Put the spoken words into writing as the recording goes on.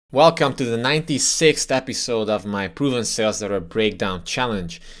Welcome to the 96th episode of my Proven Sales Letter Breakdown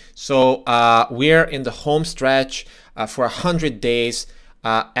Challenge. So we're in the home stretch for 100 days,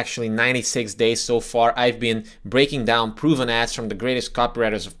 actually 96 days so far. I've been breaking down proven ads from the greatest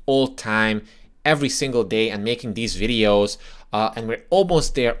copywriters of all time every single day and making these videos. And we're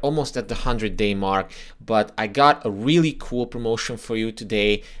almost there, almost at the 100-day mark. But I got a really cool promotion for you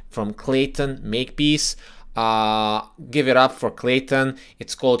today from Clayton Makepeace. Give it up for Clayton.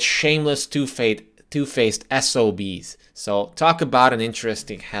 It's called Shameless Two-faced S.O.B.s. So talk about an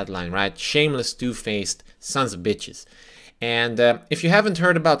interesting headline, right? Shameless Two-faced Sons of Bitches. And if you haven't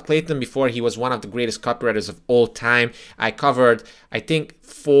heard about Clayton before, he was one of the greatest copywriters of all time. I covered, I think,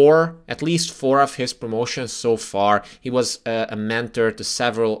 at least four of his promotions so far. He was a mentor to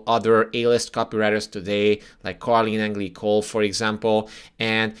several other A-list copywriters today, like Carly and Angley Cole, for example.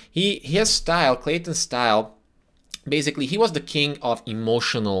 And his style, Clayton's style, basically, he was the king of the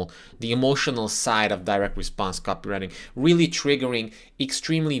emotional side of direct response copywriting, really triggering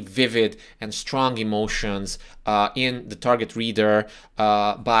extremely vivid and strong emotions in the target reader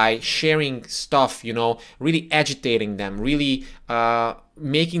by sharing stuff, really agitating them, really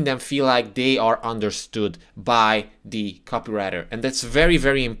making them feel like they are understood by the copywriter. And that's very,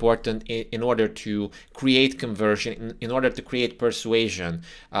 very important in order to create conversion, in order to create persuasion,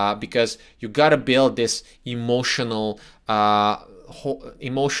 because you got to build this emotional,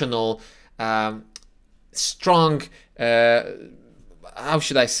 strong, how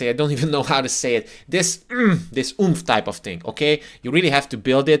should I say? I don't even know how to say it. This oomph type of thing, okay? You really have to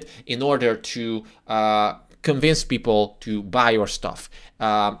build it in order to convince people to buy your stuff.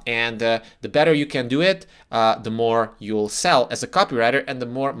 And the better you can do it, the more you'll sell as a copywriter and the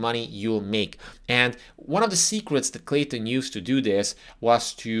more money you'll make. And one of the secrets that Clayton used to do this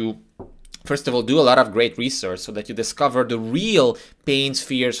was to, first of all, do a lot of great research so that you discover the real pains,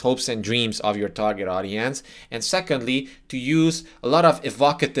 fears, hopes, and dreams of your target audience. And secondly, to use a lot of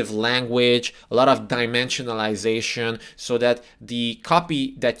evocative language, a lot of dimensionalization, so that the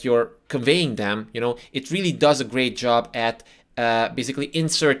copy that you're conveying them, it really does a great job at basically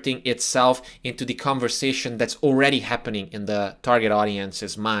inserting itself into the conversation that's already happening in the target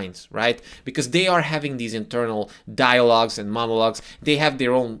audience's minds, right? Because they are having these internal dialogues and monologues. They have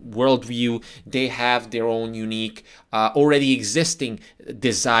their own worldview. They have their own unique, already existing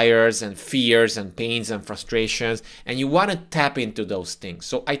desires and fears and pains and frustrations. And you want to tap into those things.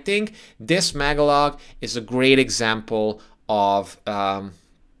 So I think this magalog is a great example of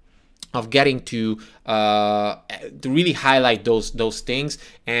getting to really highlight those things,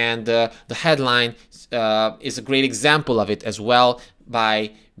 and the headline is a great example of it as well,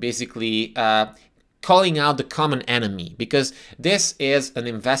 by basically calling out the common enemy, because this is an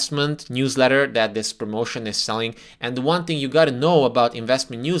investment newsletter that this promotion is selling. And the one thing you got to know about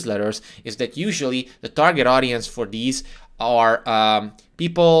investment newsletters is that usually the target audience for these are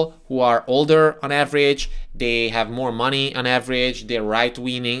people who are older on average. They have more money on average. They're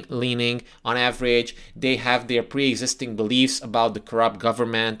right-leaning on average. They have their pre-existing beliefs about the corrupt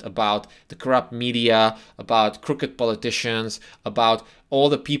government, about the corrupt media, about crooked politicians, about all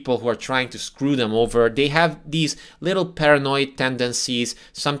the people who are trying to screw them over. They have these little paranoid tendencies,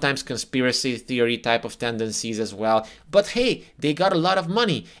 sometimes conspiracy theory type of tendencies as well. But hey, they got a lot of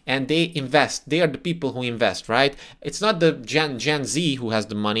money and they invest. They are the people who invest, right? It's not the Gen Z who has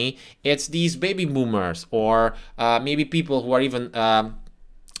the money. It's these baby boomers, or maybe people who are even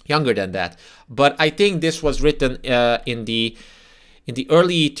younger than that. But I think this was written in the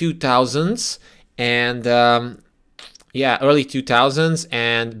early 2000s, and yeah, early 2000s,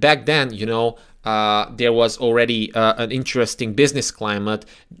 and back then, there was already an interesting business climate.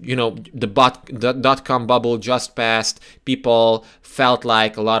 The dot-com bubble just passed. People felt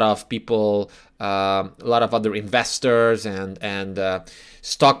like a lot of people, a lot of other investors and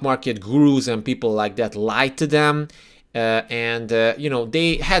stock market gurus and people like that lied to them.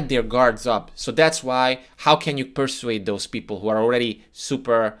 They had their guards up. So that's why, how can you persuade those people who are already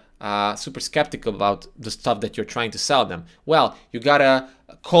super skeptical about the stuff that you're trying to sell them? Well, you gotta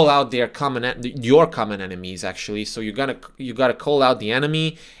call out your common enemies, actually. So you gotta call out the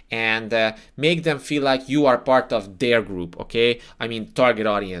enemy and make them feel like you are part of their group, okay? I mean, target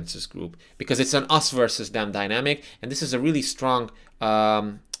audience's group, because it's an us versus them dynamic, and this is a really strong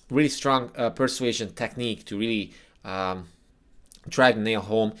persuasion technique to really try to nail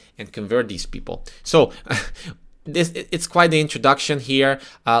home and convert these people. So it's quite the introduction here.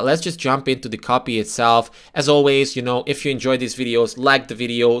 Let's just jump into the copy itself. As always, you know, if you enjoy these videos, like the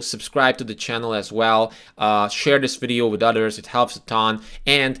video, subscribe to the channel as well, share this video with others, it helps a ton.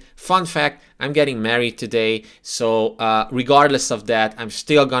 And fun fact, I'm getting married today, so regardless of that, I'm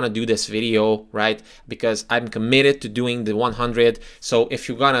still gonna do this video, right? Because I'm committed to doing the 100. So if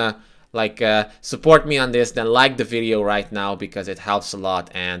you're gonna like support me on this, then like the video right now, because it helps a lot,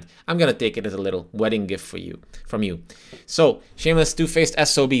 and I'm gonna take it as a little wedding gift for you from you. So Shameless Two-faced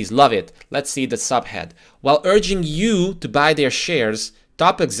S.O.B.s, love it. Let's see the subhead. While urging you to buy their shares,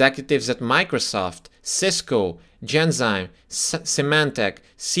 top executives at Microsoft, Cisco, Genzyme, Symantec,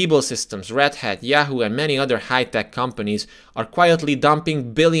 Siebel Systems, Red Hat, Yahoo, and many other high-tech companies are quietly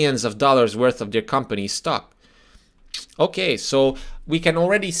dumping billions of dollars worth of their company's stock. Okay, so we can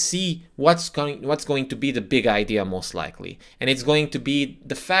already see what's going to be the big idea most likely. And it's going to be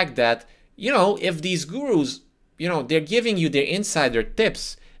the fact that, you know, if these gurus, you know, they're giving you their insider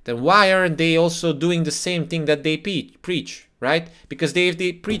tips, then why aren't they also doing the same thing that they preach, right? Because if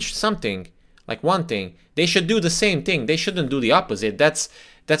they preach something, like one thing, they should do the same thing. They shouldn't do the opposite. That's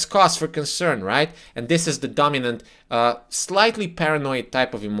cause for concern, right? And this is the dominant, slightly paranoid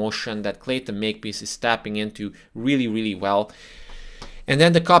type of emotion that Clayton Makepeace is tapping into really, really well. And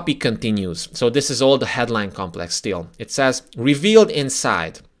then the copy continues. So this is all the headline complex still. It says, revealed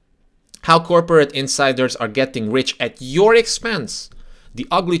inside, how corporate insiders are getting rich at your expense. The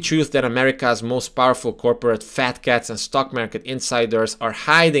ugly truth that America's most powerful corporate fat cats and stock market insiders are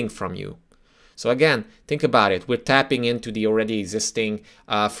hiding from you. So again, think about it. We're tapping into the already existing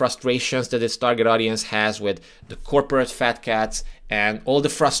frustrations that this target audience has with the corporate fat cats and all the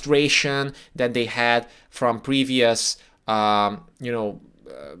frustration that they had from previous, you know,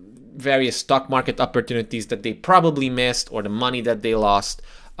 various stock market opportunities that they probably missed, or the money that they lost.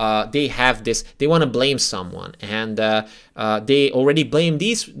 They have this, they want to blame someone, and they already blame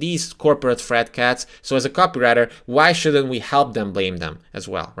these corporate fat cats. So as a copywriter, why shouldn't we help them blame them as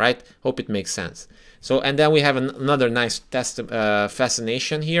well, right? Hope it makes sense. So, and then we have another nice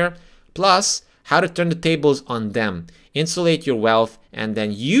fascination here, plus how to turn the tables on them, insulate your wealth, and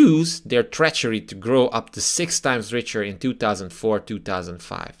then use their treachery to grow up to 6 times richer in 2004,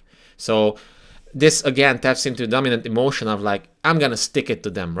 2005. So this again taps into the dominant emotion of like, I'm gonna stick it to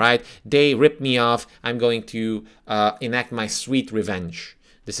them, right? They ripped me off, I'm going to enact my sweet revenge.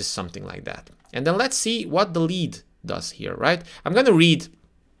 This is something like that. And then let's see what the lead does here, right? I'm gonna read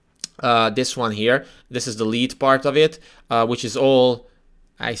this one here. This is the lead part of it, which is all,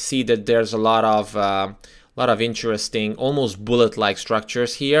 I see that there's a lot of interesting, almost bullet-like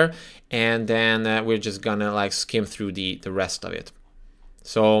structures here. And then we're just gonna like skim through the rest of it.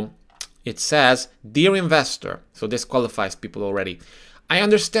 So it says, dear investor, so this qualifies people already. I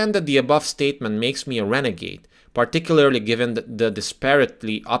understand that the above statement makes me a renegade, particularly given the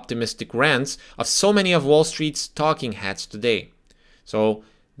disparately optimistic rants of so many of Wall Street's talking heads today. So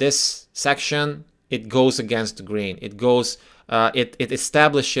this section, it goes against the grain. It goes, it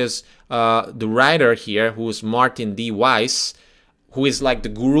establishes the writer here, who is Martin D. Weiss, who is like the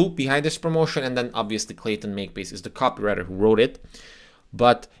guru behind this promotion, and then obviously Clayton Makepeace is the copywriter who wrote it.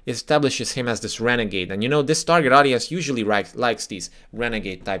 But establishes him as this renegade. And you know, this target audience usually likes these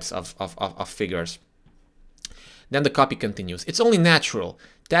renegade types of figures. Then the copy continues. It's only natural.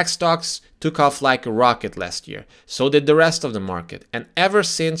 Tech stocks took off like a rocket last year. So did the rest of the market. And ever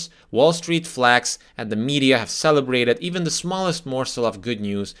since, Wall Street flags and the media have celebrated even the smallest morsel of good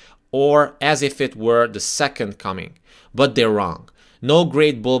news, or as if it were the second coming. But they're wrong. No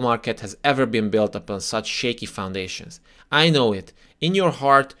great bull market has ever been built upon such shaky foundations. I know it. In your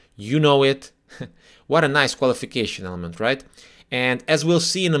heart, you know it. What a nice qualification element, right? And as we'll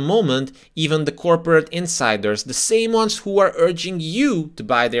see in a moment, even the corporate insiders, the same ones who are urging you to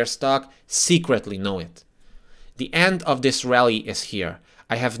buy their stock, secretly know it. The end of this rally is here.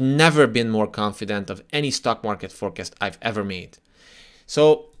 I have never been more confident of any stock market forecast I've ever made.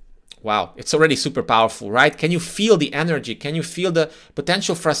 So, wow, it's already super powerful, right? Can you feel the energy? Can you feel the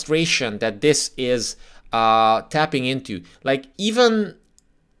potential frustration that this is tapping into? Like,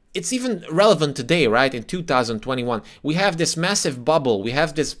 it's even relevant today, right? In 2021, we have this massive bubble, we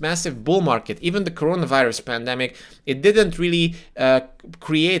have this massive bull market. Even the coronavirus pandemic, it didn't really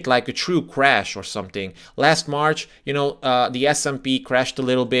create like a true crash or something. Last March, you know, the S&P crashed a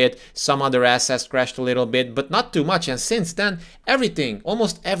little bit, some other assets crashed a little bit, but not too much. And since then, everything,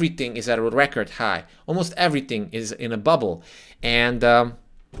 almost everything is at a record high. Almost everything is in a bubble. And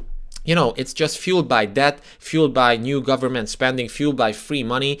you know, it's just fueled by debt, fueled by new government spending, fueled by free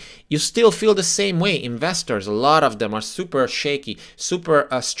money, you still feel the same way. Investors, a lot of them are super shaky, super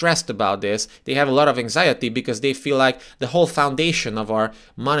stressed about this. They have a lot of anxiety because they feel like the whole foundation of our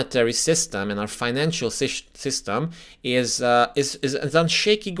monetary system and our financial system is on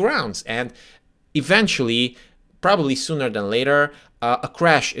shaky grounds. And eventually, probably sooner than later, a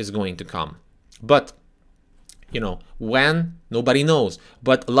crash is going to come. But you know, when? Nobody knows.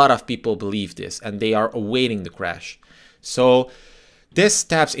 But a lot of people believe this and they are awaiting the crash. So this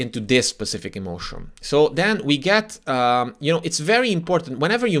taps into this specific emotion. So then we get, you know, it's very important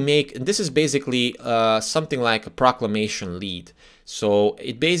whenever you make, this is basically something like a proclamation lead. So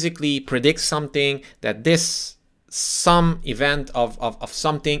it basically predicts something that some event of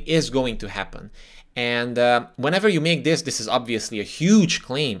something is going to happen. And whenever you make this is obviously a huge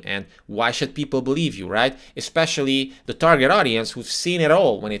claim, and why should people believe you, right? Especially the target audience who've seen it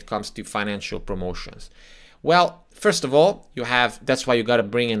all when it comes to financial promotions. Well, first of all, that's why you got to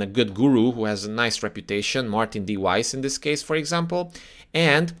bring in a good guru who has a nice reputation, Martin D. Weiss in this case, for example.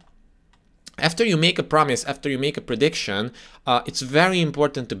 And after you make a promise, after you make a prediction, it's very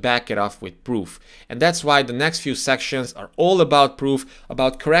important to back it off with proof. And that's why the next few sections are all about proof,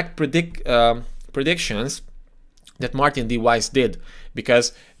 about correct predictions that Martin D. Weiss did,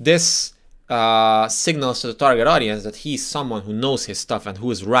 because this signals to the target audience that he's someone who knows his stuff and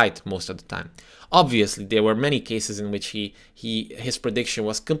who is right most of the time. Obviously, there were many cases in which his prediction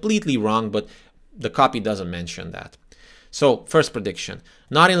was completely wrong, but the copy doesn't mention that. So, first prediction.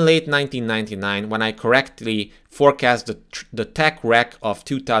 Not in late 1999, when I correctly forecast the tech wreck of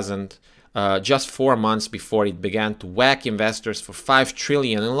 2000, just 4 months before it began to whack investors for $5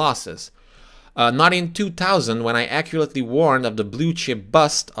 trillion in losses. Not in 2000, when I accurately warned of the blue chip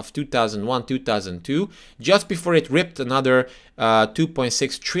bust of 2001-2002, just before it ripped another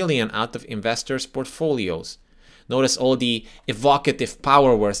 2.6 trillion out of investors' portfolios. Notice all the evocative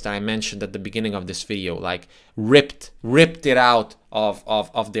power words that I mentioned at the beginning of this video, like ripped it out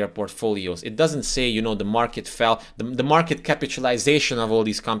of their portfolios. It doesn't say, you know, the market fell, the market capitalization of all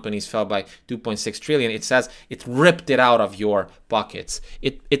these companies fell by 2.6 trillion. It says it ripped it out of your pockets.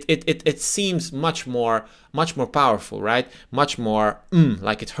 It seems much more powerful, right? Much more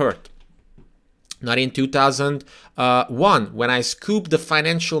like it hurt. Not in 2001, when I scooped the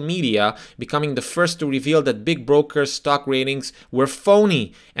financial media, becoming the first to reveal that big brokers' stock ratings were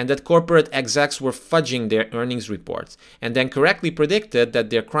phony and that corporate execs were fudging their earnings reports, and then correctly predicted that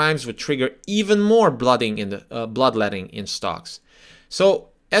their crimes would trigger even more bloodletting in stocks. So,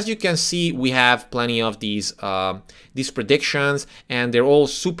 as you can see, we have plenty of these predictions, and they're all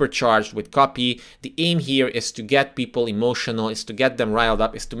supercharged with copy. The aim here is to get people emotional, is to get them riled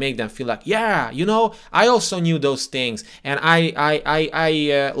up, is to make them feel like, yeah, you know, I also knew those things, and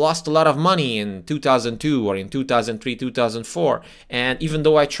I lost a lot of money in 2002 or in 2003, 2004, and even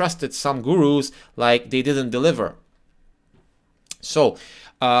though I trusted some gurus, like, they didn't deliver. So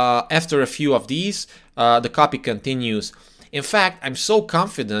after a few of these, the copy continues. In fact, I'm so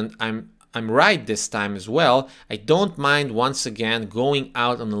confident I'm right this time as well. I don't mind once again going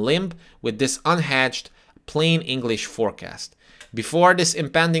out on a limb with this unhedged, plain English forecast. Before this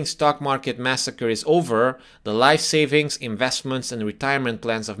impending stock market massacre is over, the life savings, investments, and retirement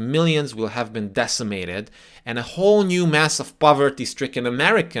plans of millions will have been decimated, and a whole new mass of poverty-stricken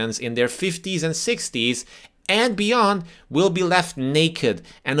Americans in their 50s and 60s and beyond will be left naked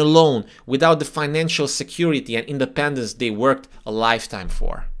and alone without the financial security and independence they worked a lifetime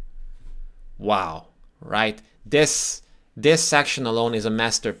for. Wow, right? This section alone is a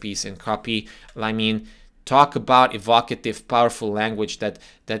masterpiece in copy. I mean, talk about evocative, powerful language that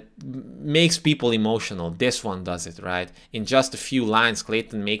makes people emotional. This one does it, right? In just a few lines,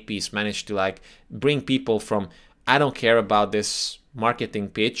 Clayton Makepeace managed to like bring people from, I don't care about this marketing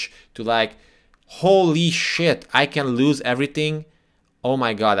pitch, to like, holy shit, I can lose everything. Oh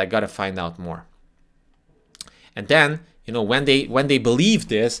my God, I gotta find out more. And then, you know, when they believe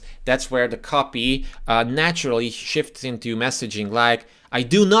this, that's where the copy naturally shifts into messaging like, I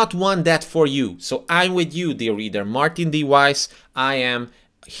do not want that for you. So I'm with you, dear reader. Martin D. Weiss, I am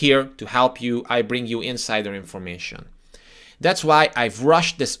here to help you. I bring you insider information. That's why I've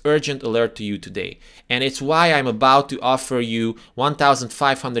rushed this urgent alert to you today. And it's why I'm about to offer you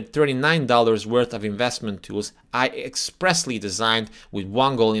 $1,539 worth of investment tools I expressly designed with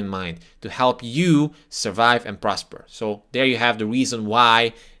one goal in mind, to help you survive and prosper. So there you have the reason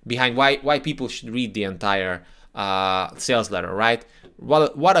why, behind why people should read the entire sales letter, right?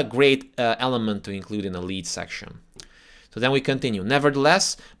 What a great element to include in the lead section. So then we continue.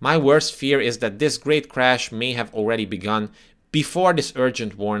 Nevertheless, my worst fear is that this great crash may have already begun before this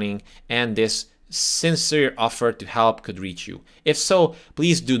urgent warning and this sincere offer to help could reach you? If so,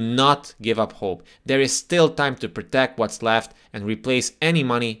 please do not give up hope. There is still time to protect what's left and replace any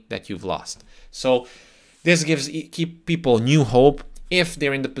money that you've lost. So this keep people new hope. If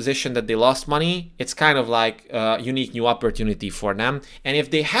they're in the position that they lost money, it's kind of like a unique new opportunity for them. And if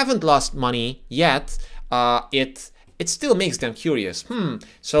they haven't lost money yet, it still makes them curious.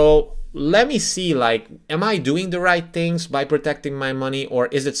 So let me see, like, am I doing the right things by protecting my money, or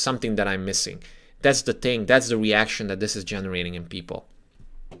is it something that I'm missing? That's the thing. That's the reaction that this is generating in people.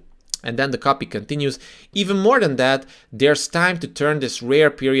 And then the copy continues. Even more than that, there's time to turn this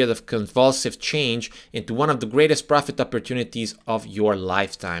rare period of convulsive change into one of the greatest profit opportunities of your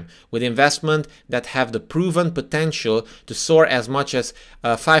lifetime, with investment that have the proven potential to soar as much as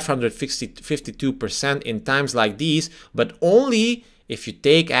 552% in times like these, but only if you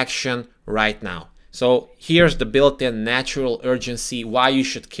take action right now. So here's the built-in natural urgency, why you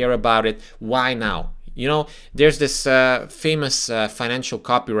should care about it, why now? You know, there's this famous financial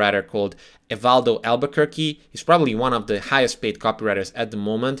copywriter called Evaldo Albuquerque. He's probably one of the highest paid copywriters at the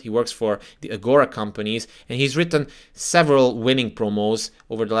moment. He works for the Agora companies, and he's written several winning promos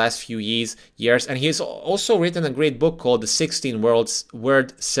over the last few years. And he's also written a great book called The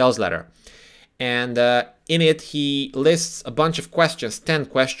 16-Word Sales Letter. And in it, he lists a bunch of questions, 10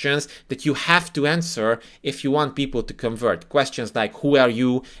 questions that you have to answer if you want people to convert. Questions like, who are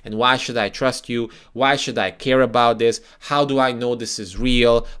you and why should I trust you? Why should I care about this? How do I know this is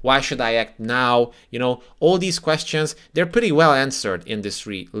real? Why should I act now? You know, all these questions, they're pretty well answered in this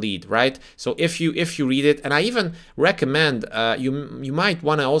lead, right? So if you read it, and I even recommend you might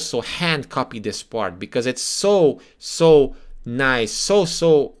want to also hand copy this part, because it's so nice,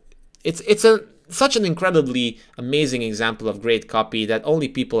 it's such an incredibly amazing example of great copy that only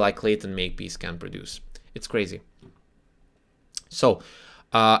people like Clayton Makepeace can produce. It's crazy. So,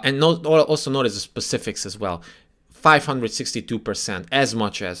 and also notice the specifics as well. 562%, as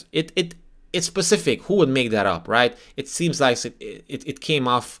much as it's specific. Who would make that up, right? It seems like it came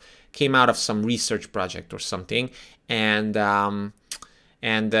out of some research project or something, and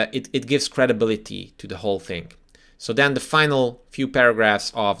it gives credibility to the whole thing. So then the final few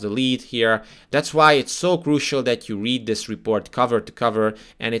paragraphs of the lead here, that's why it's so crucial that you read this report cover to cover,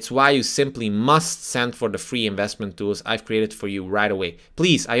 and it's why you simply must send for the free investment tools I've created for you right away.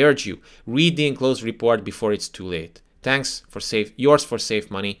 Please, I urge you, read the enclosed report before it's too late. Thanks for yours for safe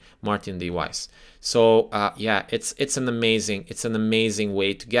money, Martin D. Weiss. So yeah, it's an amazing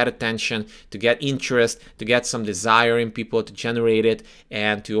way to get attention, to get interest, to get some desire in people, to generate it,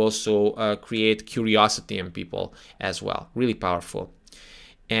 and to also create curiosity in people as well. Really powerful.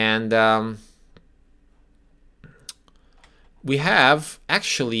 And we have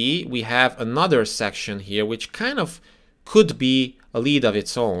another section here which kind of could be a lead of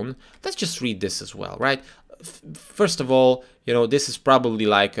its own. Let's just read this as well, right? First of all, you know, this is probably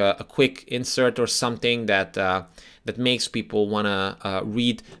like a quick insert or something that that makes people want to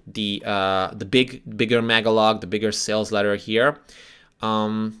read the bigger megalog, the bigger sales letter here.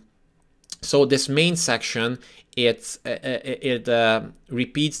 So this main section, it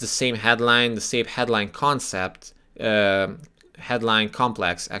repeats the same headline concept, headline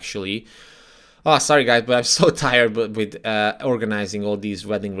complex actually. Oh, sorry guys, but I'm so tired with organizing all these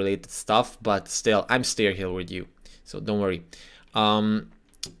wedding related stuff, but still, I'm still here with you, so don't worry.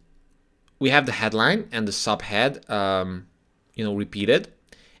 We have the headline and the subhead, you know, repeated,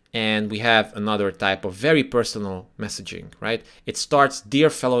 and we have another type of very personal messaging, right? It starts, dear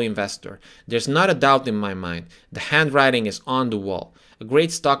fellow investor, there's not a doubt in my mind, the handwriting is on the wall. A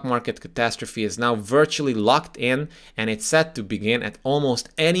great stock market catastrophe is now virtually locked in, and it's set to begin at almost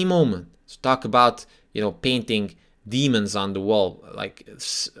any moment. So talk about, you know, painting demons on the wall, like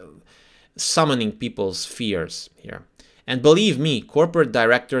summoning people's fears here. And believe me, corporate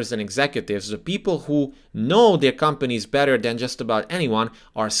directors and executives, the people who know their companies better than just about anyone,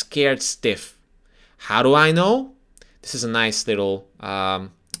 are scared stiff. How do I know? This is a nice little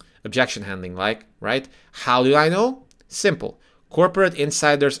objection handling, like, right? How do I know? Simple. Corporate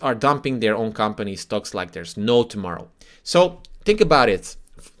insiders are dumping their own company stocks like there's no tomorrow. So think about it.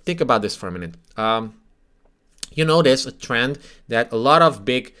 Think about this for a minute. You notice a trend that a lot of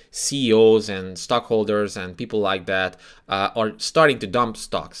big CEOs and stockholders and people like that are starting to dump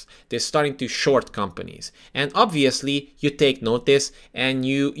stocks. They're starting to short companies. And obviously, you take notice and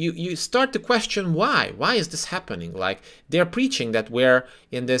you start to question why. Why is this happening? Like, they're preaching that we're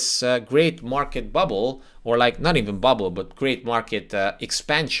in this great market bubble, or like not even bubble, but great market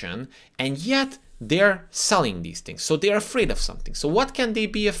expansion. And yet, they're selling these things. So they're afraid of something. So what can they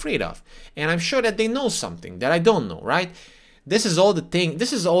be afraid of? And I'm sure that they know something that I don't know, right? This is all the thing.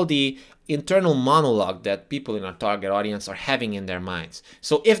 This is all the internal monologue that people in our target audience are having in their minds.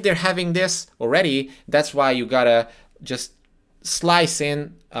 So if they're having this already, that's why you gotta just slice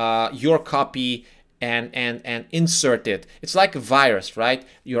in your copy and insert it. It's like a virus, right?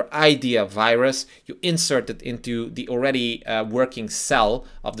 Your idea virus, you insert it into the already working cell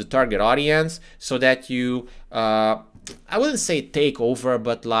of the target audience, so that you, I wouldn't say take over,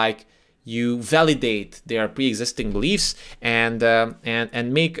 but like you validate their pre-existing beliefs and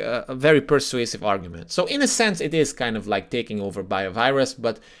make a very persuasive argument. So in a sense, it is kind of like taking over by a virus,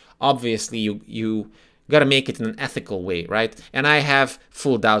 but obviously you gotta make it in an ethical way, right? And I have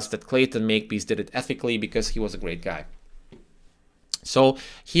full doubts that Clayton Makepeace did it ethically, because he was a great guy. So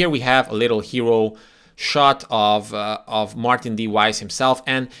here we have a little hero shot of Martin D. Weiss himself,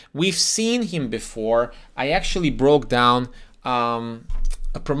 and we've seen him before. I actually broke down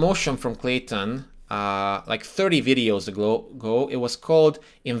a promotion from Clayton like 30 videos ago. It was called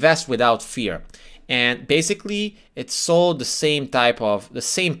Invest Without Fear. And basically it sold the same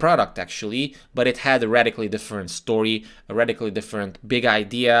product actually, but it had a radically different story, a radically different big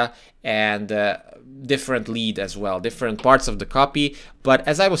idea, and different lead as well, different parts of the copy. But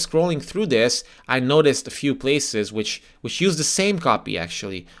as I was scrolling through this, I noticed a few places which use the same copy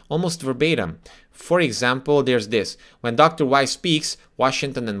actually, almost verbatim. For example, there's this: when Dr. Weiss speaks,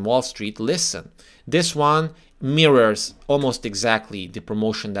 Washington and Wall Street listen. This one mirrors almost exactly the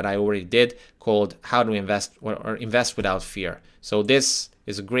promotion that I already did, called How to Invest or Invest Without Fear. So this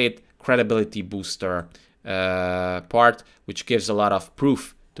is a great credibility booster part, which gives a lot of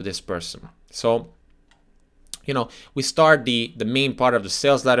proof to this person. So, you know, we start the main part of the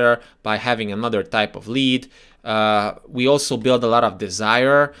sales letter by having another type of lead. We also build a lot of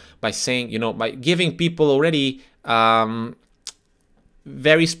desire by saying, you know, by giving people already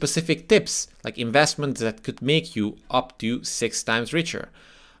very specific tips, like investments that could make you up to 6 times richer.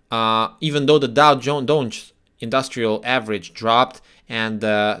 Even though the Dow Jones Industrial Average dropped and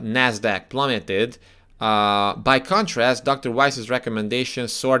the NASDAQ plummeted, by contrast, Dr. Weiss's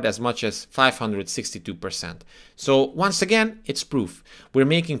recommendations soared as much as 562%. So once again, it's proof. We're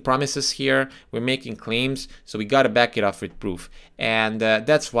making promises here, we're making claims, so we got to back it up with proof. And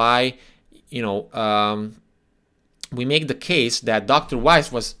that's why, you know, we make the case that Dr. Weiss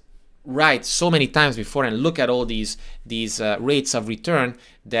was right so many times before, and look at all these rates of return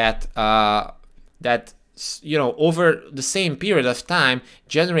that you know, over the same period of time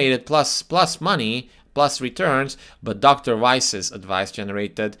generated plus money, plus returns. But Dr. Weiss's advice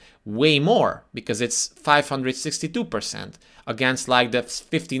generated way more, because it's 562% against like the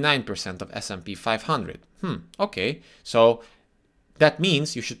 59% of S&P 500. Okay, so that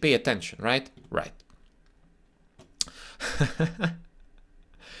means you should pay attention, right? Right.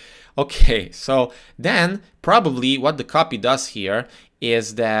 Okay, so then probably what the copy does here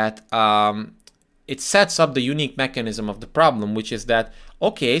is that it sets up the unique mechanism of the problem, which is that,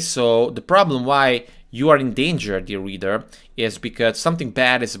 okay, so the problem why you are in danger, dear reader, is because something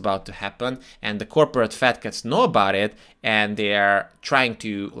bad is about to happen, and the corporate fat cats know about it, and they are trying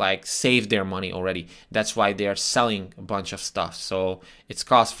to like save their money already. That's why they are selling a bunch of stuff. So it's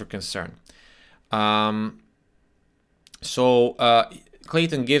cause for concern.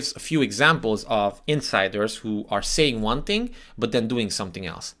 Clayton gives a few examples of insiders who are saying one thing but then doing something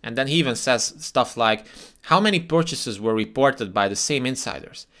else. And then he even says stuff like, how many purchases were reported by the same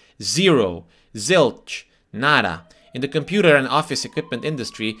insiders? 0, zilch, nada. In the computer and office equipment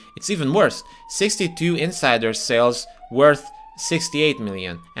industry, it's even worse. 62 insider sales worth 68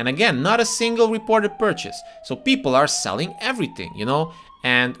 million. And again, not a single reported purchase. So people are selling everything, you know?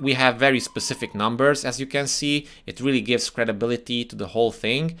 And we have very specific numbers, as you can see. It really gives credibility to the whole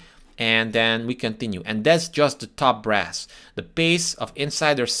thing. And then we continue. And that's just the top brass. The pace of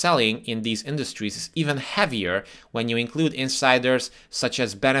insider selling in these industries is even heavier when you include insiders such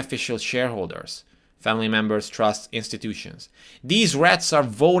as beneficial shareholders, family members, trusts, institutions. These rats are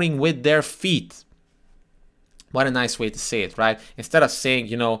voting with their feet. What a nice way to say it, right? Instead of saying,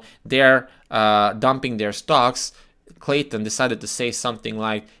 you know, they're dumping their stocks, Clayton decided to say something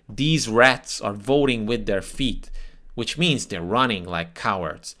like, these rats are voting with their feet, which means they're running like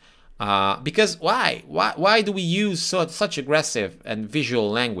cowards. Because why? Why do we use such aggressive and visual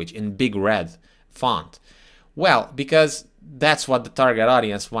language in big red font? Well, because that's what the target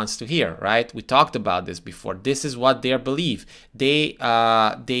audience wants to hear, right? We talked about this before. This is what they believe. They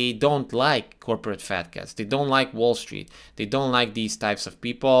don't like corporate fat cats. They don't like Wall Street. They don't like these types of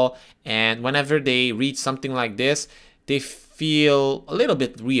people. And whenever they read something like this, they feel a little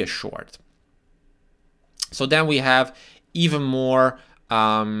bit reassured. So then we have even more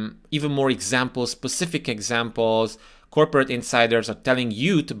examples, specific examples, corporate insiders are telling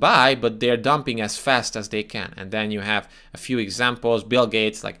you to buy, but they're dumping as fast as they can. And then you have a few examples. Bill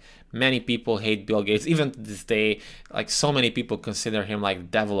Gates, like many people hate Bill Gates, even to this day. Like so many people consider him like the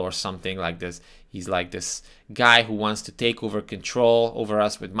devil or something like this. He's like this guy who wants to take over control over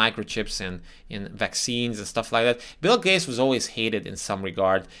us with microchips and in vaccines and stuff like that. Bill Gates was always hated in some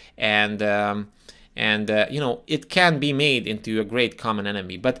regard, and you know, it can be made into a great common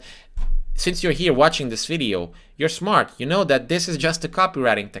enemy. But since you're here watching this video, you're smart. You know that this is just a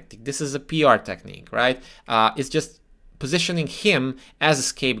copywriting technique. This is a PR technique, right? It's just positioning him as a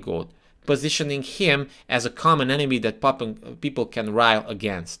scapegoat, positioning him as a common enemy that people can rile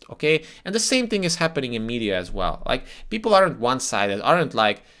against, okay? And the same thing is happening in media as well. Like, people aren't one-sided, aren't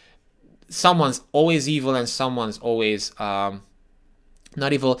like someone's always evil and someone's always not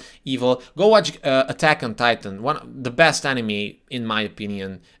evil. Go watch Attack on Titan, the best anime in my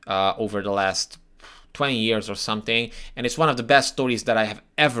opinion over the last 20 years or something, and it's one of the best stories that I have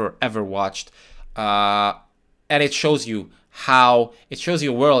ever watched. And it shows you how a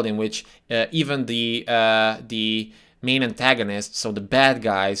world in which even the main antagonists, so the bad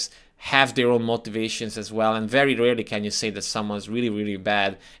guys, have their own motivations as well, and very rarely can you say that someone's really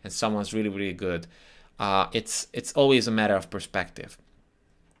bad and someone's really good. It's always a matter of perspective.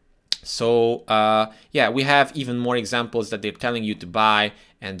 So yeah, we have even more examples that they're telling you to buy,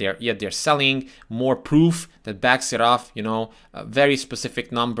 and they're selling more proof that backs it off, you know, very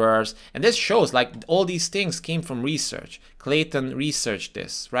specific numbers. And this shows like all these things came from research. Clayton researched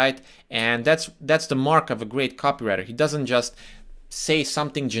this, right? And that's the mark of a great copywriter. He doesn't just say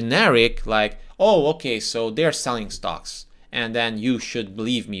something generic like, oh, okay, so they're selling stocks, and then you should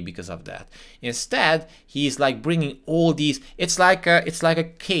believe me because of that. Instead, he's like bringing all these. It's like a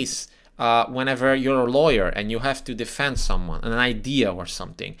case. Whenever you're a lawyer and you have to defend someone, an idea or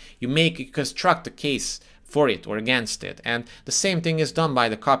something, you construct a case for it or against it. And the same thing is done by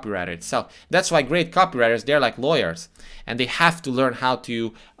the copywriter itself. That's why great copywriters, they're like lawyers, and they have to learn how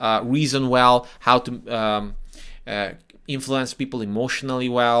to reason well, how to influence people emotionally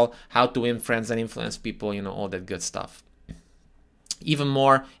well, how to win friends and influence people, you know, all that good stuff. Even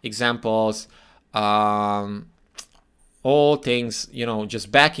more examples. All things, you know,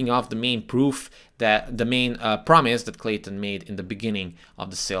 just backing off the main proof, that the main promise that Clayton made in the beginning of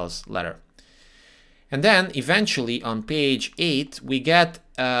the sales letter. And then eventually on page 8, we get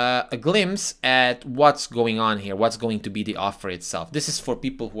a glimpse at what's going on here, what's going to be the offer itself. This is for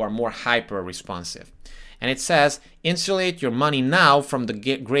people who are more hyper responsive. And it says, insulate your money now from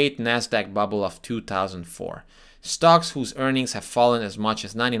the great NASDAQ bubble of 2004. Stocks whose earnings have fallen as much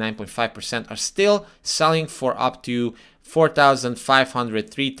as 99.5% are still selling for up to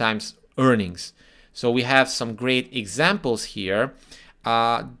 4,503 times earnings. So we have some great examples here.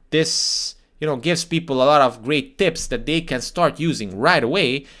 This, you know, gives people a lot of great tips that they can start using right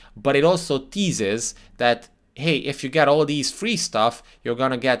away, but it also teases that, hey, if you get all these free stuff, you're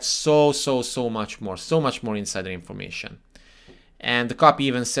gonna get so much more insider information. And the copy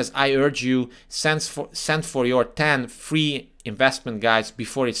even says, I urge you, send for your 10 free investment guides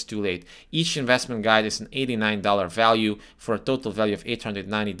before it's too late. Each investment guide is an $89 value for a total value of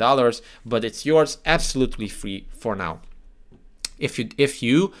 $890, but it's yours absolutely free for now. If you if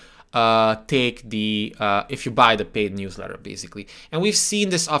you buy the paid newsletter, basically. And we've seen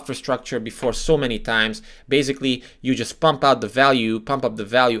this offer structure before so many times. Basically, you just pump up the value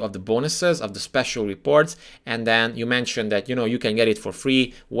of the bonuses, of the special reports, and then you mention that, you know, you can get it for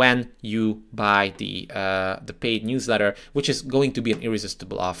free when you buy the paid newsletter, which is going to be an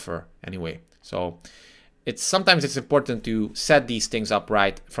irresistible offer anyway. So sometimes it's important to set these things up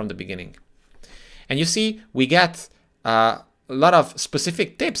right from the beginning. And you see, we get a lot of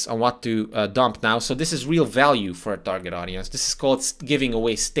specific tips on what to dump now. So this is real value for a target audience. This is called giving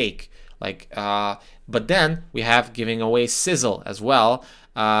away steak. Like, but then we have giving away sizzle as well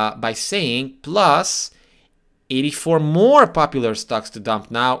by saying plus 84 more popular stocks to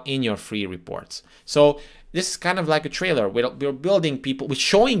dump now in your free reports. So this is kind of like a trailer. We're building people, we're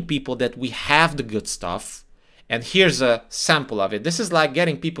showing people that we have the good stuff. And here's a sample of it. This is like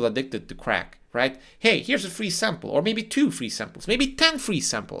getting people addicted to crack. Right? Hey, here's a free sample, or maybe 2 free samples, maybe 10 free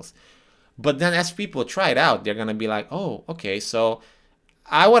samples. But then as people try it out, they're gonna be like, oh, okay, so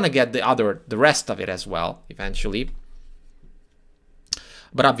I want to get the rest of it as well eventually.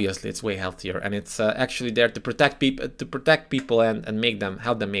 But obviously, it's way healthier, and it's actually there to protect people and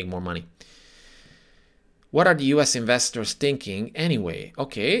help them make more money. What are the US investors thinking anyway?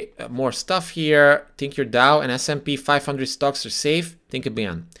 Okay, more stuff here. Think your Dow and S&P 500 stocks are safe? Think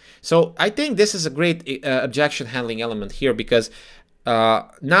again. So I think this is a great objection handling element here, because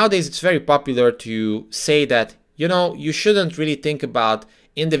nowadays it's very popular to say that, you know, you shouldn't really think about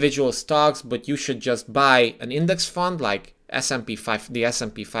individual stocks, but you should just buy an index fund like the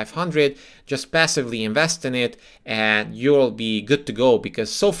S&P 500, just passively invest in it, and you'll be good to go. Because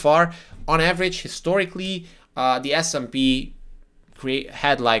so far, on average, historically, the S&P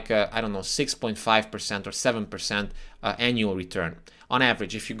had like a, I don't know, 6.5% or 7% annual return on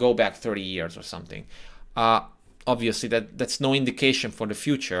average if you go back 30 years or something. Obviously, that's no indication for the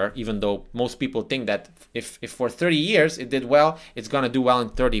future, even though most people think that if for 30 years it did well, it's going to do well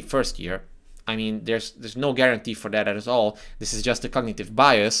in 31st year. I mean, there's no guarantee for that at all. This is just a cognitive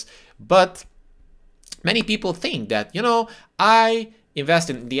bias. But many people think that, you know, I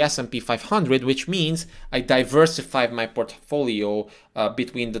invest in the S&P 500, which means I diversify my portfolio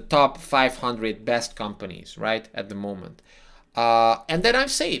between the top 500 best companies, right, at the moment. And then I'm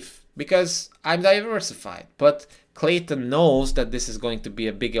safe because I'm diversified. But Clayton knows that this is going to be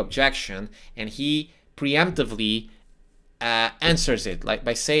a big objection, and he preemptively answers it like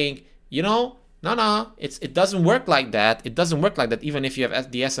by saying, you know, no, it doesn't work like that. It doesn't work like that. Even if you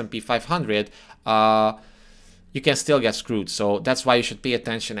have the S&P 500, you can still get screwed. So that's why you should pay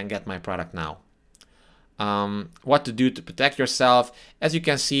attention and get my product now. What to do to protect yourself. As you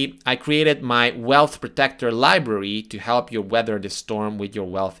can see, I created my Wealth Protector library to help you weather the storm with your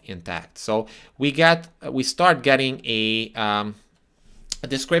wealth intact. So we start getting a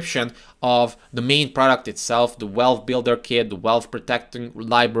description of the main product itself, the Wealth Builder Kit, the Wealth Protecting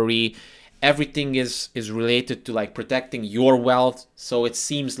Library. Everything is related to like protecting your wealth. So it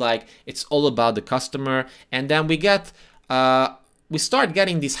seems like it's all about the customer. And then we start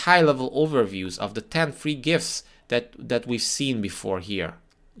getting these high-level overviews of the 10 free gifts that we've seen before here.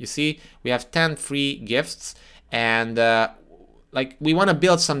 You see, we have 10 free gifts, and like we want to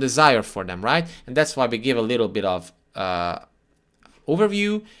build some desire for them, right? And that's why we give a little bit of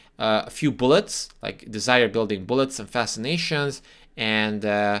overview, a few bullets, like desire building bullets and fascinations. And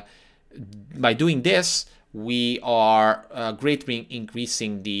by doing this, we are greatly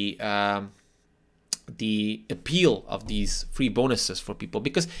increasing the appeal of these free bonuses for people.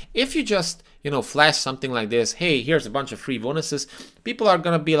 Because if you just, you know, flash something like this, hey, here's a bunch of free bonuses, people are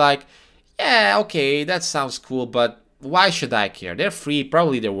gonna be like, yeah, okay, that sounds cool, but why should I care? They're free,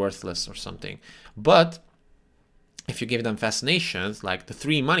 probably they're worthless or something. But if you give them fascinations, like the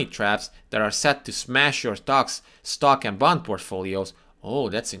 3 money traps that are set to smash your stock and bond portfolios, oh,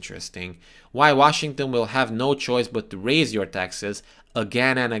 that's interesting. Why Washington will have no choice but to raise your taxes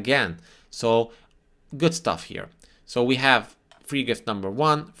again and again. So good stuff here. So we have free gift number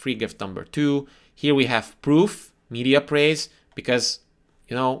 1, free gift number 2. Here we have proof, media praise, because,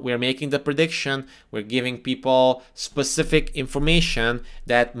 you know, we're making the prediction. We're giving people specific information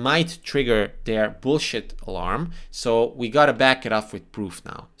that might trigger their bullshit alarm. So we got to back it up with proof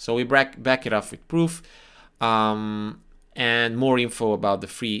now. So we back it up with proof, and more info about the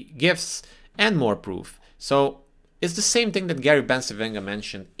free gifts and more proof. So it's the same thing that Gary Bencivenga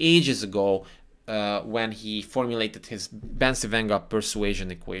mentioned ages ago when he formulated his Bencivenga persuasion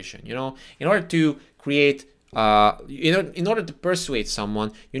equation. You know, in order to create in order to persuade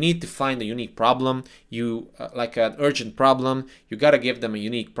someone, you need to find a unique problem. Like an urgent problem, you got to give them a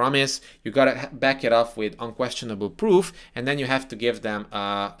unique promise. You got to back it up with unquestionable proof, and then you have to give them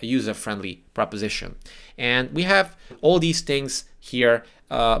a user-friendly proposition. And we have all these things here,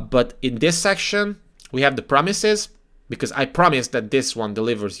 but in this section we have the promises, because I promise that this one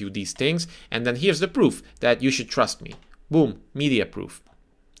delivers you these things. And then here's the proof that you should trust me. Boom, media proof.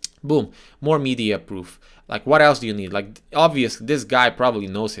 Boom, more media proof. Like, what else do you need? Like, obviously, this guy probably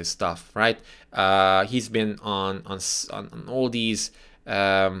knows his stuff, right? He's been on all these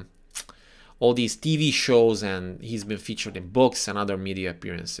TV shows, and he's been featured in books and other media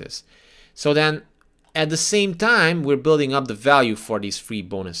appearances. So then, at the same time, we're building up the value for these free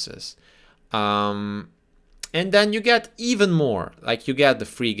bonuses. And then you get even more. Like, you get the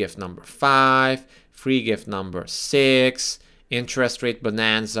free gift number 5, free gift number 6, interest rate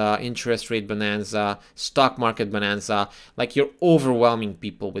bonanza, stock market bonanza. Like, you're overwhelming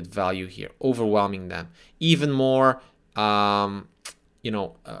people with value here, overwhelming them. Even more, free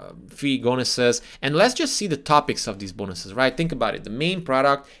bonuses. And let's just see the topics of these bonuses, right? Think about it. The main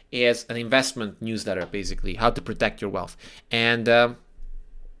product is an investment newsletter, basically, how to protect your wealth. And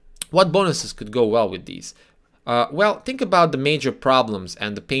what bonuses could go well with these? Well, think about the major problems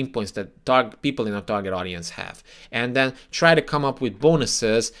and the pain points that people in our target audience have, and then try to come up with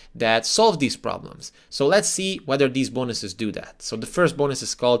bonuses that solve these problems. So let's see whether these bonuses do that. So the first bonus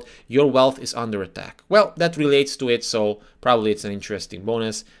is called Your Wealth is Under Attack. Well, that relates to it, so probably it's an interesting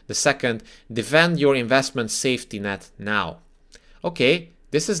bonus. The second, Defend Your Investment Safety Net Now. Okay,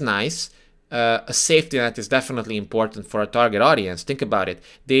 this is nice. a safety net is definitely important for a target audience. Think about it.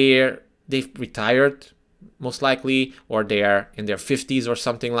 They've retired most likely, or they are in their 50s or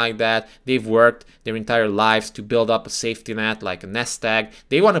something like that. They've worked their entire lives to build up a safety net like a nest egg.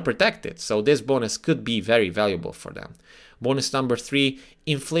 They want to protect it. So this bonus could be very valuable for them. Bonus number 3,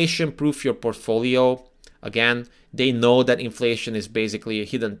 inflation proof your portfolio. Again, they know that inflation is basically a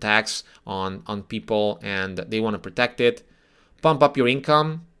hidden tax on people, and they want to protect it. Pump up your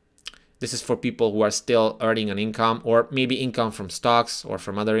income. This is for people who are still earning an income, or maybe income from stocks or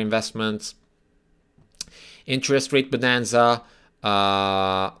from other investments. Interest rate bonanza,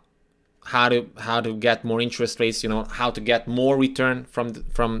 how to get more interest rates, how to get more return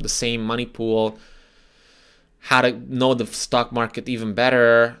from the same money pool, how to know the stock market even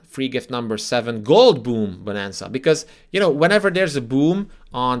better. Free gift number 7, gold boom bonanza. Because whenever there's a boom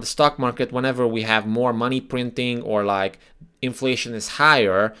on the stock market, whenever we have more money printing or like inflation is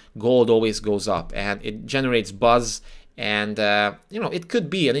higher, gold always goes up and it generates buzz, and it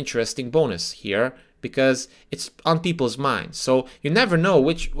could be an interesting bonus here because it's on people's minds. So you never know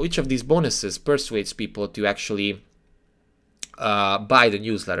which of these bonuses persuades people to actually buy the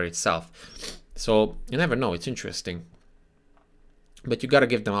newsletter itself. So you never know. It's interesting, but you got to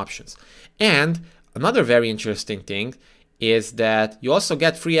give them options. And another very interesting thing is that you also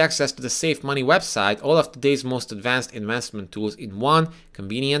get free access to the Save Money website, all of today's most advanced investment tools in one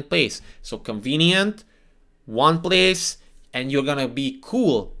convenient place. So convenient, one place, and you're gonna be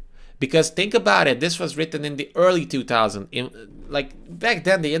cool. Because think about it, this was written in the early 2000s. Like back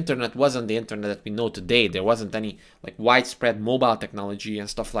then, the internet wasn't the internet that we know today. There wasn't any like widespread mobile technology and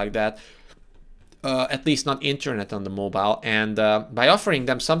stuff like that. At least not internet on the mobile. And by offering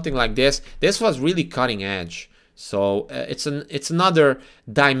them something like this was really cutting edge. So it's another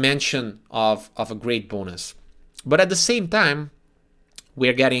dimension of a great bonus. But at the same time,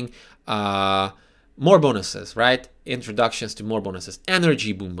 we're getting more bonuses, right? Introductions to more bonuses.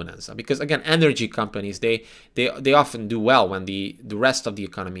 Energy boom bonanza, because again, energy companies, they often do well when the rest of the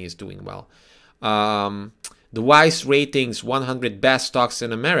economy is doing well. The WISE ratings 100 best stocks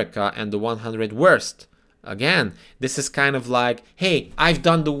in America and the 100 worst. Again, this is kind of like, hey, I've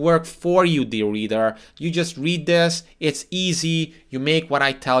done the work for you, dear reader. You just read this, it's easy, you make what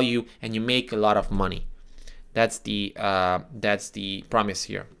I tell you, and you make a lot of money. That's the promise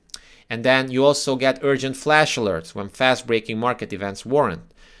here. And then you also get urgent flash alerts when fast-breaking market events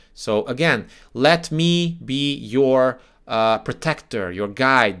warrant. So again, let me be your protector, your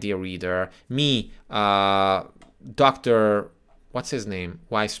guide, dear reader. Me, Dr. what's his name?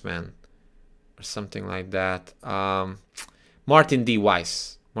 Weissman or something like that. Martin D.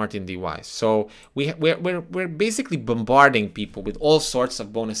 Weiss. Martin D. Weiss. So we're basically bombarding people with all sorts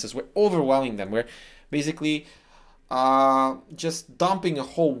of bonuses. We're overwhelming them. We're basically just dumping a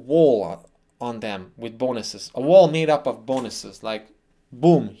whole wall on them with bonuses. A wall made up of bonuses. Like,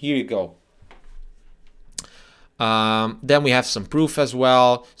 boom, here you go. Then we have some proof as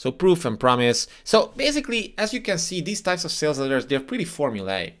well. So proof and promise. So basically, as you can see, these types of sales letters, they're pretty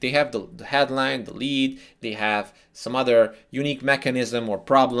formulaic. They have the headline, the lead, they have some other unique mechanism or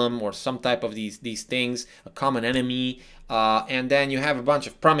problem or some type of these things, a common enemy. And then you have a bunch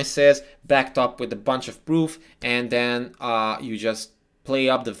of promises backed up with a bunch of proof, and then you just play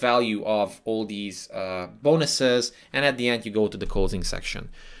up the value of all these bonuses, and at the end you go to the closing section.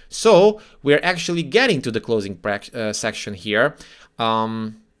 So we're actually getting to the closing section here.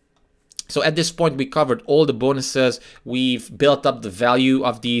 So at this point we covered all the bonuses. We've built up the value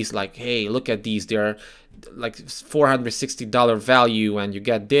of these, like, hey, look at these, they're like $460 value, and you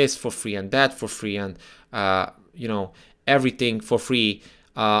get this for free and that for free, and everything for free.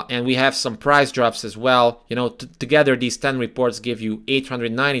 And we have some price drops as well. Together these 10 reports give you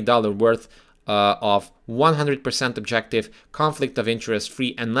 $890 worth of 100% objective, conflict of interest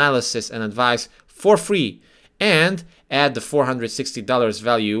free analysis and advice for free, and add the $460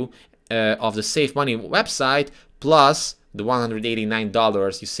 value of the Save Money website plus the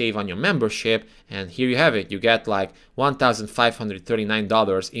 $189 you save on your membership, and here you have it. You get like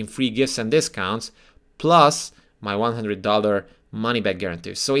 $1,539 in free gifts and discounts plus my $100 money back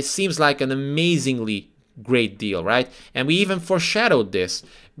guarantee. So it seems like an amazingly great deal, right? And we even foreshadowed this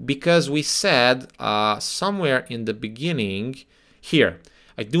because we said somewhere in the beginning here,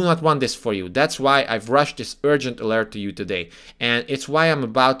 I do not want this for you. That's why I've rushed this urgent alert to you today, and it's why I'm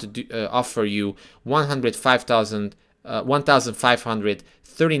about to offer you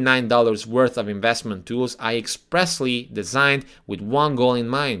 $1,539 worth of investment tools I expressly designed with one goal in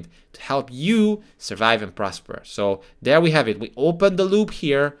mind: to help you survive and prosper. So there we have it. We opened the loop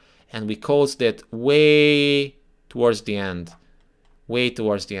here and we closed it way towards the end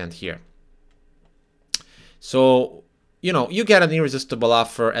here. So, you know, you get an irresistible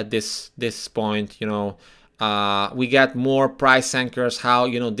offer at this point. You know, we get more price anchors, how,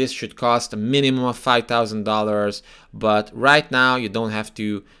 you know, this should cost a minimum of $5,000, but right now you don't have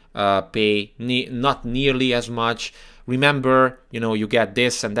to pay not nearly as much. Remember, you know, you get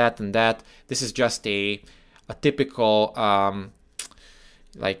this and that and that. This is just a typical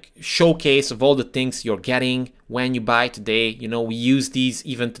like showcase of all the things you're getting when you buy today. You know, we use these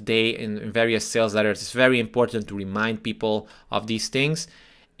even today in various sales letters. It's very important to remind people of these things.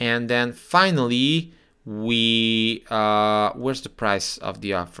 And then finally, we where's the price of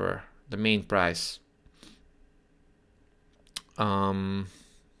the offer, the main price?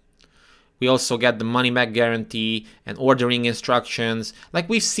 We also get the money back guarantee and ordering instructions. Like,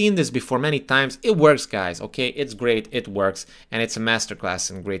 we've seen this before many times. It works, guys, okay? It's great, it works, and it's a masterclass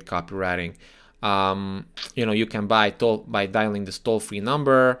in great copywriting. You know, you can buy by dialing this toll-free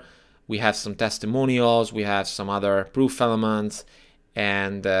number. We have some testimonials, we have some other proof elements,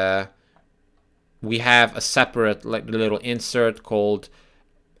 and we have a separate like little insert called,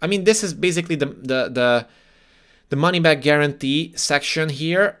 I mean, this is basically the money back guarantee section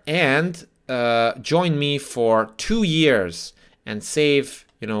here. And join me for 2 years and save,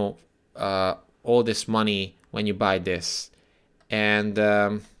 you know, all this money when you buy this. And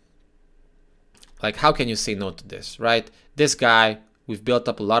like, how can you say no to this, right? This guy, we've built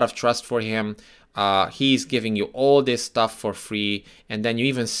up a lot of trust for him. He's giving you all this stuff for free, and then you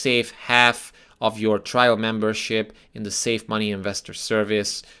even save half of your trial membership in the Save Money Investor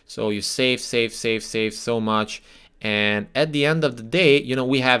service. So you save so much. And at the end of the day, you know,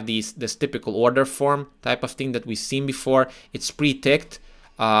 we have this typical order form type of thing that we've seen before. It's pre-ticked,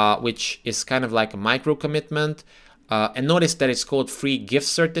 which is kind of like a micro commitment. And notice that it's called free gift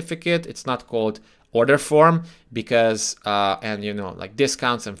certificate. It's not called order form, because and you know, like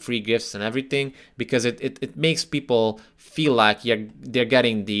discounts and free gifts and everything, because it makes people feel like they're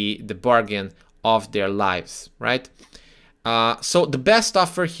getting the bargain of their lives, right? So the best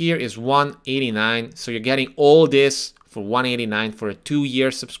offer here is $189. So you're getting all this for $189 for a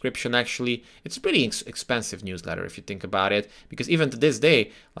 2-year subscription. Actually, it's a pretty expensive newsletter if you think about it, because even to this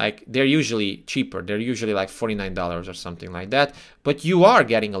day, like, they're usually cheaper. They're usually like $49 or something like that, but you are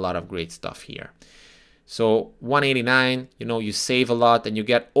getting a lot of great stuff here. So $189, you know, you save a lot and you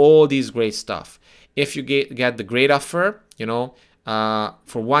get all these great stuff. If you get the great offer, you know,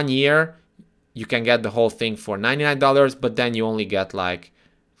 for 1 year, you can get the whole thing for $99, but then you only get like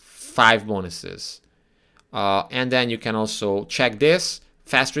 5 bonuses. And then you can also check this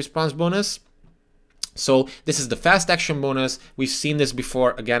fast response bonus. So this is the fast action bonus. We've seen this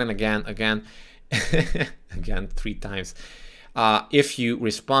before again and again, again 3 times. If you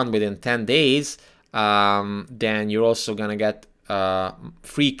respond within 10 days, then you're also gonna get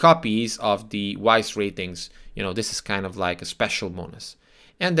free copies of the WISE ratings. You know, this is kind of like a special bonus.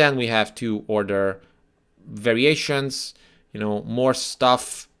 And then we have 2 order variations, you know, more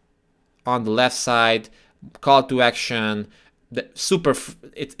stuff on the left side, call to action,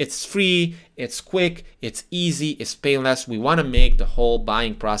 it's free, it's quick, it's easy, it's painless. We want to make the whole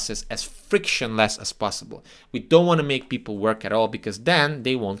buying process as frictionless as possible. We don't want to make people work at all, because then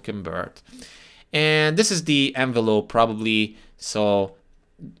they won't convert. And this is the envelope probably. So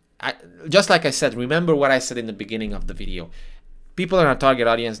just like I said, remember what I said in the beginning of the video. People in our target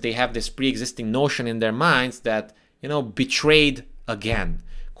audience, they have this pre-existing notion in their minds that, you know, betrayed again.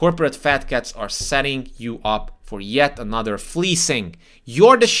 Corporate fat cats are setting you up for yet another fleecing.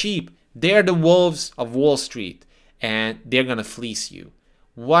 You're the sheep, they're the wolves of Wall Street, and they're gonna fleece you.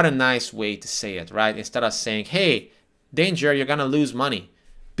 What a nice way to say it, right? Instead of saying, hey, danger, you're gonna lose money.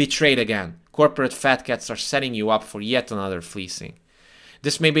 Betrayed again. Corporate fat cats are setting you up for yet another fleecing.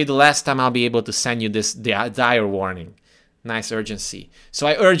 This may be the last time I'll be able to send you this dire warning. Nice urgency. So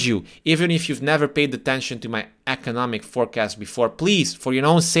I urge you, even if you've never paid attention to my economic forecast before, please, for your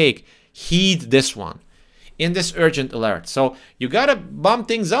own sake, heed this one in this urgent alert. So you gotta bump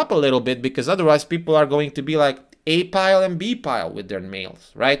things up a little bit, because otherwise people are going to be like A pile and B pile with their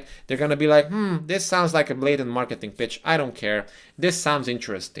mails, right? They're gonna be like, this sounds like a blatant marketing pitch. I don't care. This sounds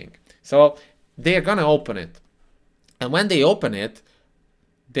interesting. So they're gonna open it. And when they open it,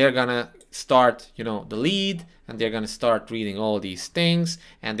 they're gonna start, you know, the lead, and they're gonna start reading all these things,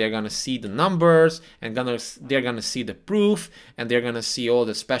 and they're gonna see the numbers, and they're gonna see the proof, and they're gonna see all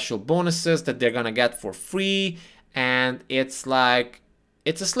the special bonuses that they're gonna get for free. And it's like,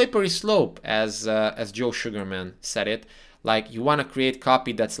 it's a slippery slope, as Joe Sugarman said it. Like, you want to create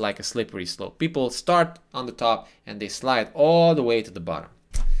copy that's like a slippery slope. People start on the top and they slide all the way to the bottom.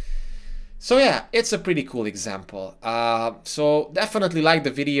 So yeah, it's a pretty cool example. So definitely like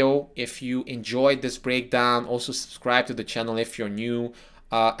the video if you enjoyed this breakdown. Also subscribe to the channel if you're new.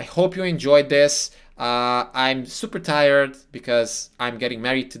 I hope you enjoyed this. I'm super tired because I'm getting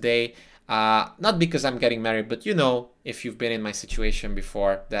married today. Not because I'm getting married, but you know, if you've been in my situation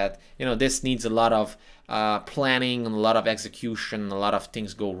before, that, you know, this needs a lot of planning and a lot of execution, a lot of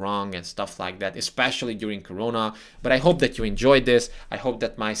things go wrong and stuff like that, especially during Corona. But I hope that you enjoyed this. I hope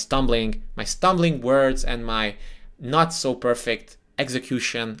that my stumbling words and my not so perfect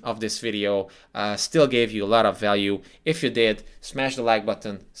execution of this video still gave you a lot of value. If you did, smash the like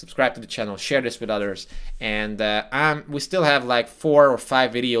button, subscribe to the channel, share this with others, and we still have like 4 or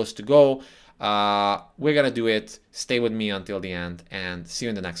 5 videos to go. We're gonna do it. Stay with me until the end, and see you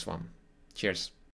in the next one. Cheers.